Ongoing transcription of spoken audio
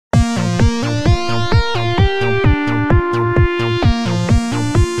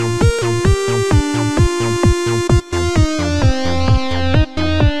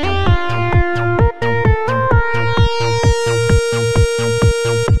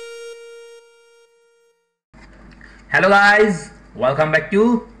Hello guys, welcome back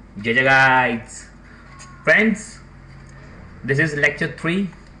to JJguides. Friends, this is lecture 3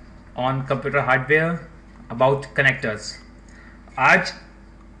 on computer hardware about connectors. आज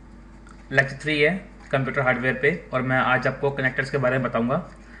lecture 3 है computer hardware पे और मैं आज आपको कनेक्टर्स के बारे में बताऊंगा।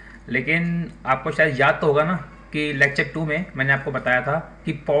 लेकिन आपको शायद याद तो होगा ना कि लेक्चर 2 में मैंने आपको बताया था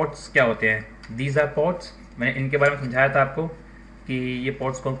कि पोर्ट्स क्या होते हैं। दीज आर पोर्ट्स, मैंने इनके बारे में समझाया था आपको कि ये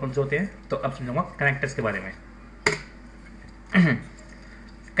पोर्ट्स कौन कौन से होते हैं। तो अब समझूंगा कनेक्टर्स के बारे में।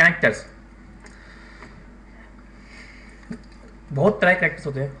 कनेक्टर्स, बहुत तरह के कनेक्टर्स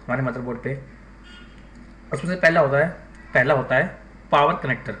होते हैं हमारे मदरबोर्ड पे। उसमें से पहला होता है power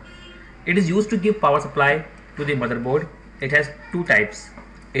connector. It is used to give power supply to the motherboard. It has two types,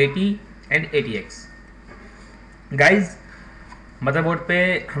 AT and ATX। Guys, motherboard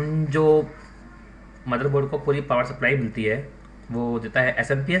पे हम जो मदरबोर्ड को पूरी पावर सप्लाई मिलती है वो देता है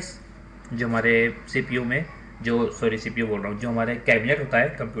SMPS, जो हमारे CPU में CPU बोल रहा हूँ, जो हमारे कैबिनेट होता है,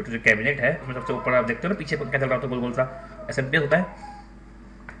 कंप्यूटर जो कैबिनेट है उसमें सबसे ऊपर आप देखते हो ना, पीछे पंखा चल रहा होता है गोल गोल सा, SMPS होता है।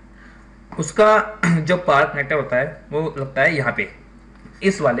 उसका जो पावर कनेक्टर होता है वो लगता है यहाँ पे,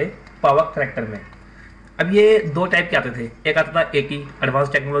 इस वाले पावर कनेक्टर में। अब ये दो टाइप के आते थे, एक आता था AT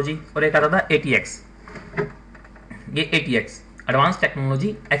एडवांस टेक्नोलॉजी और एक आता था ATX। ये ATX advance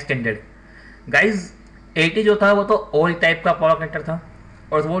technology extended. Guys, AT जो था वो तो ओल्ड टाइप का पावर कनेक्टर था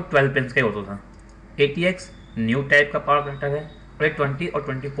और वो 12 पिन का ही होता था। ATX न्यू टाइप का पावर कनेक्टर है और ये 20 और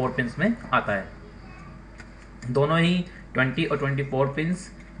 24 पिन में आता है। दोनों ही 20 और 24 पिन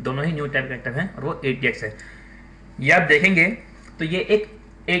दोनों ही न्यू टाइप कनेक्टर हैं और वो ATX है। ये आप देखेंगे तो ये एक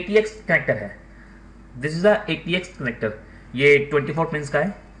ATX कनेक्टर है। This is a ATX connector. ये 24 पिन का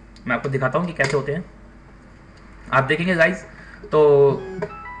है। मैं आपको दिखाता हूँ कि कैसे होते हैं। आप देखेंगे गाइस, तो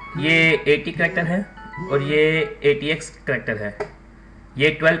ये AT कनेक्टर है और ये ATX कनेक्टर है।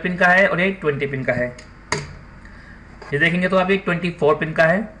 ये 12 पिन का है और ये 20 पिन का है। ये देखेंगे तो आप ये 24 पिन का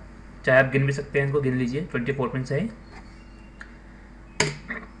है, चाहे आप गिन भी सकते हैं, इनको गिन लीजिए, 24 पिन से है।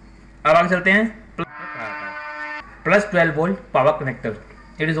 अब आगे चलते हैं। Plus 12 volt power connector.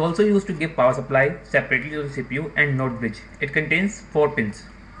 It is also use to give power supply separately to the CPU and note bridge. It contains 4 pins.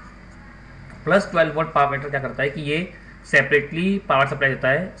 Plus 12 volt power connector क्या करता है कि ये सेपरेटली पावर सप्लाई देता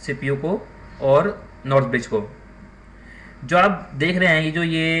है CPU को और नोट ब्रिज को। जो आप देख रहे हैं,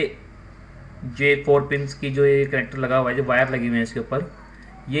 ये 4 पिन्स की जो ये कनेक्टर लगा हुआ है, जो वायर लगी हुई है इसके ऊपर,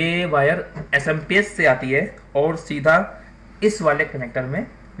 ये वायर SMPS से आती है और सीधा इस वाले कनेक्टर में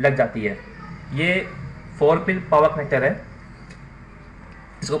लग जाती है। ये 4 पिन पावर कनेक्टर है,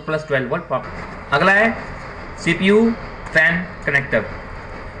 इसको प्लस 12 वोल्ट पावर। अगला है CPU fan connector.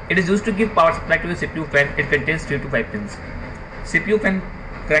 It is used to give power supply to the CPU fan. It contains 3 to 5 pins. CPU fan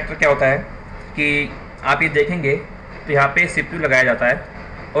connector क्या होता है कि आप ये देखेंगे तो यहाँ पे CPU लगाया जाता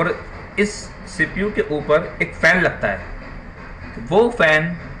है और इस CPU के ऊपर एक फैन लगता है। वो फैन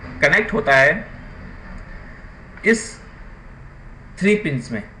कनेक्ट होता है इस 3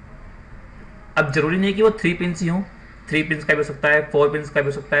 पिन्स में। अब जरूरी नहीं कि वो 3 पिन्स ही हों, 3 पिन्स का भी हो सकता है, 4 पिन्स का भी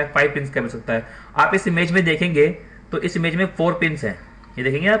हो सकता है, 5 पिन्स का भी हो सकता है। आप इस इमेज में देखेंगे तो इस इमेज में 4 पिन्स हैं। ये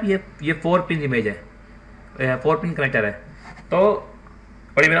देखेंगे आप, ये 4 पिन इमेज है, 4 पिन कनेक्टर है। तो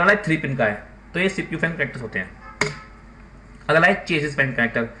और ये मेरा वाला 3 पिन का है। तो ये CPU फैन कनेक्टर्स होते हैं। अगला है chassis fan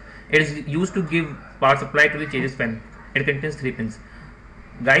connector. It is used to give power supply to the chassis fan. It contains 3 pins.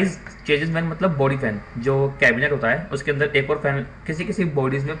 Guys, chassis fan मतलब बॉडी फैन, जो कैबिनेट होता है उसके अंदर एक और फैन किसी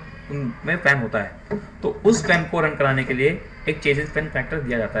बॉडीज में फैन होता है, तो उस फैन को रन कराने के लिए एक चेसिस फैन कनेक्टर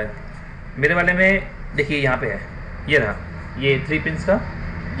दिया जाता है। मेरे वाले में देखिए यहाँ पे है, ये रहा, ये 3 पिन्स का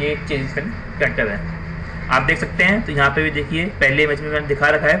ये एक चेसिस फैन कनेक्टर है। आप देख सकते हैं, तो यहाँ पे भी देखिए, पहले इमेज में मैंने दिखा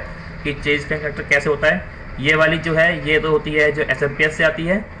रखा है कि चेसिस फैन कनेक्टर कैसे होता है। ये वाली जो है ये तो होती है जो SMPS से आती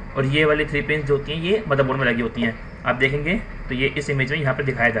है और ये वाली 3 पिन जो होती हैं ये मदरबोर्ड में लगी होती हैं। आप देखेंगे तो ये इस इमेज में यहाँ पे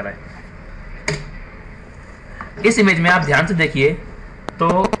दिखाया जा रहा है। इस इमेज में आप ध्यान से देखिए तो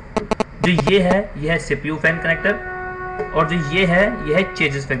जो ये है CPU फैन कनेक्टर और जो ये है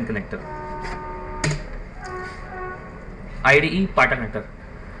चेसिस फैन कनेक्टर। IDE पाटा कनेक्टर।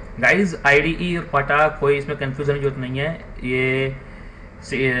 गाइज, IDE और पाटा कोई इसमें कंफ्यूजन की जरूरत नहीं है, ये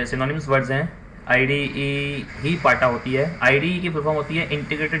सिनोनिम्स वर्ड्स हैं। IDE ही पाटा होती है। IDE की फुल फॉर्म होती है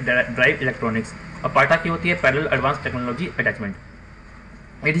इंटीग्रेटेड ड्राइव इलेक्ट्रॉनिक्स और पाटा की होती है parallel advance technology attachment.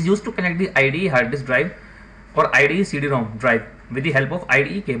 It is used to connect the IDE hard disk drive और IDE CD-ROM drive with the help of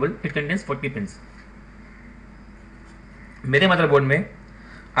IDE cable. It contains 40 pins. मेरे motherboard में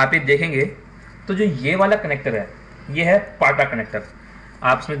आप ये देखेंगे तो जो ये वाला कनेक्टर है ये है पाटा कनेक्टर।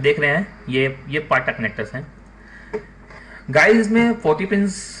 आप इसमें देख रहे हैं ये पाटा कनेक्टर्स हैं। गाइस, इसमें 40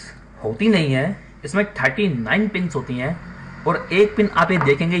 पिन्स होती नहीं है, इसमें 39 पिन्स होती हैं और एक पिन आप ये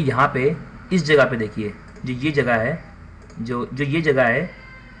देखेंगे यहाँ पे, इस जगह पे देखिए, जो ये जगह है, जो ये जगह है,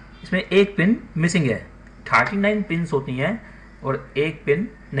 इसमें एक पिन मिसिंग है। 39 पिन्स होती हैं और एक पिन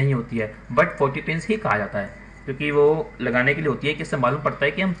नहीं होती है, बट 40 पिन्स ही कहा जाता है, क्योंकि वो लगाने के लिए होती है कि इससे मालूम पड़ता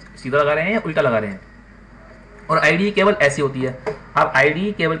है कि हम सीधा लगा रहे हैं या उल्टा लगा रहे हैं। और आईडी केबल ऐसी होती है। आप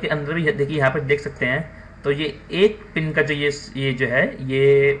आईडी केबल के अंदर भी देखिए, यहाँ पर देख सकते हैं, तो ये एक पिन का जो ये जो है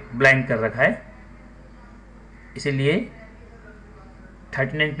ये ब्लैंक कर रखा है, इसीलिए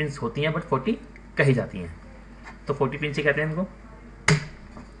 39 पिन्स होती हैं बट 40 कही जाती हैं, तो 40 पिन से कहते हैं इनको।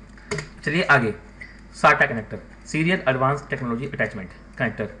 चलिए आगे, SATA connector, serial advance technology attachment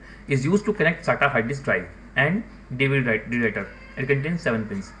connector, is use to connect SATA hard disk drive and DVD writer. It contains 7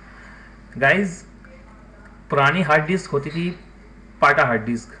 pins. Guys, पुरानी हार्ड डिस्क होती थी पाटा हार्ड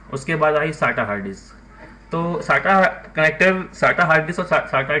डिस्क, उसके बाद आई SATA हार्ड डिस्क। तो SATA connector, SATA hard disk और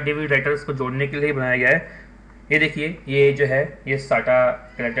SATA DVD writers को जोड़ने के लिए बनाया गया है। ये देखिए, ये जो है ये SATA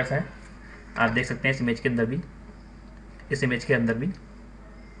कनेक्टर्स हैं, आप देख सकते हैं इस इमेज के अंदर भी, इस इमेज के अंदर भी,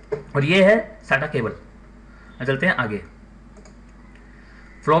 और ये है SATA केबल। चलते हैं आगे।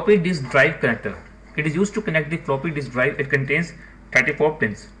 Floppy disk drive connector, it is used to connect the floppy disk drive. It contains 34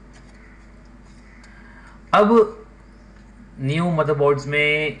 pins. अब न्यू मदरबोर्ड्स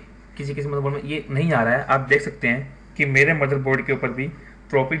में, किसी किसी मदरबोर्ड में ये नहीं आ रहा है। आप देख सकते हैं कि मेरे मदरबोर्ड के ऊपर भी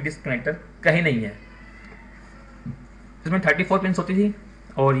फ्लॉपी डिस्क कनेक्टर कहीं नहीं है। इसमें 34 पिन्स होती थी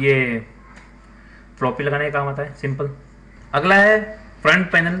और ये फ्लॉपी लगाने का काम आता है, सिंपल। अगला है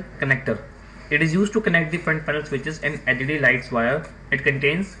front panel connector, it is used to connect the front panel switches and LED lights wire. It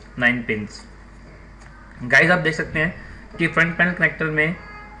contains 9 pins. Guys, आप देख सकते हैं कि फ्रंट पैनल कनेक्टर में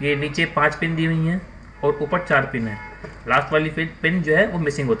ये नीचे 5 पिन दी हुई हैं और ऊपर 4 पिन है। लास्ट वाली पिन जो है वो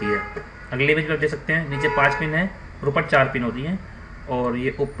मिसिंग होती है। अगले पेज पर देख सकते हैं, नीचे 5 पिन है और ऊपर 4 पिन होती हैं, और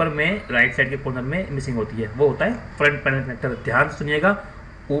ये ऊपर में राइट साइड के कॉर्नर में मिसिंग होती है, वो होता है फ्रंट पैनल कनेक्टर। ध्यान से सुनिएगा,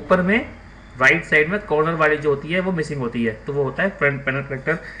 ऊपर में राइट साइड में कॉर्नर वाली जो होती है वो मिसिंग होती है, तो वो होता है फ्रंट पैनल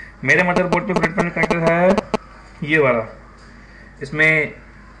कनेक्टर। मेरे मदरबोर्ड पे फ्रंट पैनल कनेक्टर है ये वाला। इसमें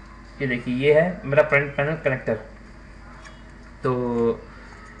ये देखिए, ये है मेरा फ्रंट पैनल कनेक्टर। तो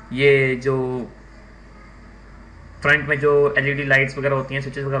ये जो फ्रंट में जो एलईडी लाइट्स वगैरह होती हैं,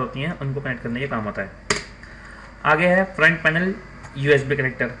 स्विचेस वगैरह होती हैं, उनको कनेक्ट करने के काम आता है। आगे है front panel USB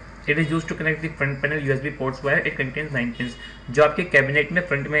connector, it is used to connect the front panel USB ports wire. It contains 9 pins. जो आपके कैबिनेट में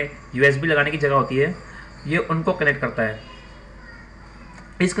फ्रंट में यूएसबी लगाने की जगह होती है, ये उनको कनेक्ट करता है।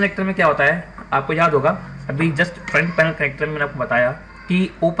 इस कनेक्टर में क्या होता है, आपको याद होगा, अभी जस्ट फ्रंट पैनल कनेक्टर में मैंने आपको बताया कि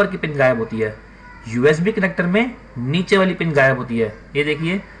ऊपर की पिन गायब होती है। यूएसबी कनेक्टर में नीचे वाली पिन गायब होती है। ये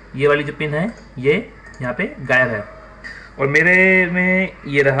देखिए, ये वाली जो पिन है ये यहाँ पे गायब है, और मेरे में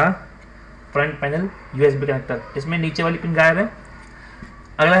ये रहा फ्रंट पैनल यूएसबी कनेक्टर, इसमें नीचे वाली पिन गायब है।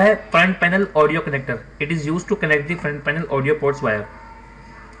 अगला है front panel audio connector, it is used to connect the front panel audio ports wire.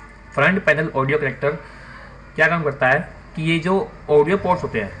 Front panel audio connector क्या काम करता है कि ये जो ऑडियो पोर्ट्स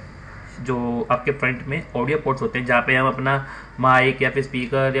होते हैं, जो आपके फ्रंट में ऑडियो पोर्ट्स होते हैं, जहाँ पे हम अपना माइक या फिर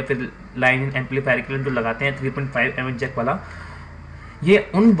स्पीकर या फिर लाइन एम्पलीफायर के लिए जो लगाते हैं 3.5 mm जैक वाला, ये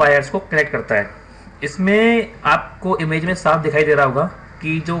उन वायर्स को कनेक्ट करता है। इसमें आपको इमेज में साफ दिखाई दे रहा होगा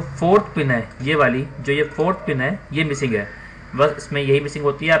कि जो 4th पिन है, ये वाली जो ये 4th पिन है, ये मिसिंग है। बस इसमें यही मिसिंग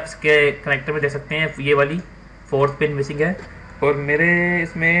होती है। आप इसके कनेक्टर में देख सकते हैं, ये वाली 4th पिन मिसिंग है, और मेरे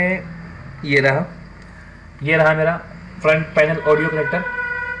इसमें ये रहा मेरा front panel audio connector.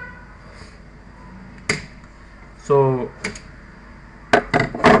 So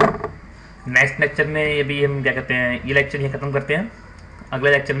next lecture में ये भी हम क्या कहते हैं, ये लेक्चर ये खत्म करते हैं।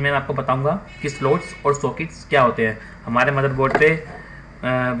 अगले लेक्चर में मैं आपको बताऊंगा कि स्लॉट्स और सॉकेट्स क्या होते हैं। हमारे मदरबोर्ड पे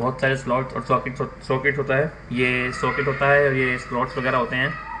बहुत सारे स्लॉट्स और सॉकेट होता है, ये सॉकेट होता है और ये स्लॉट्स वगैरह होते हैं,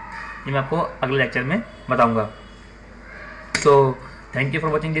 ये मैं आपको अगले लेक्चर में बताऊंगा। So thank you for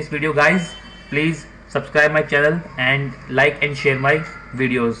watching this video guys, please subscribe my channel and like and share my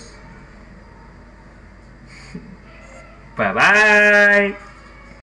videos. Bye bye.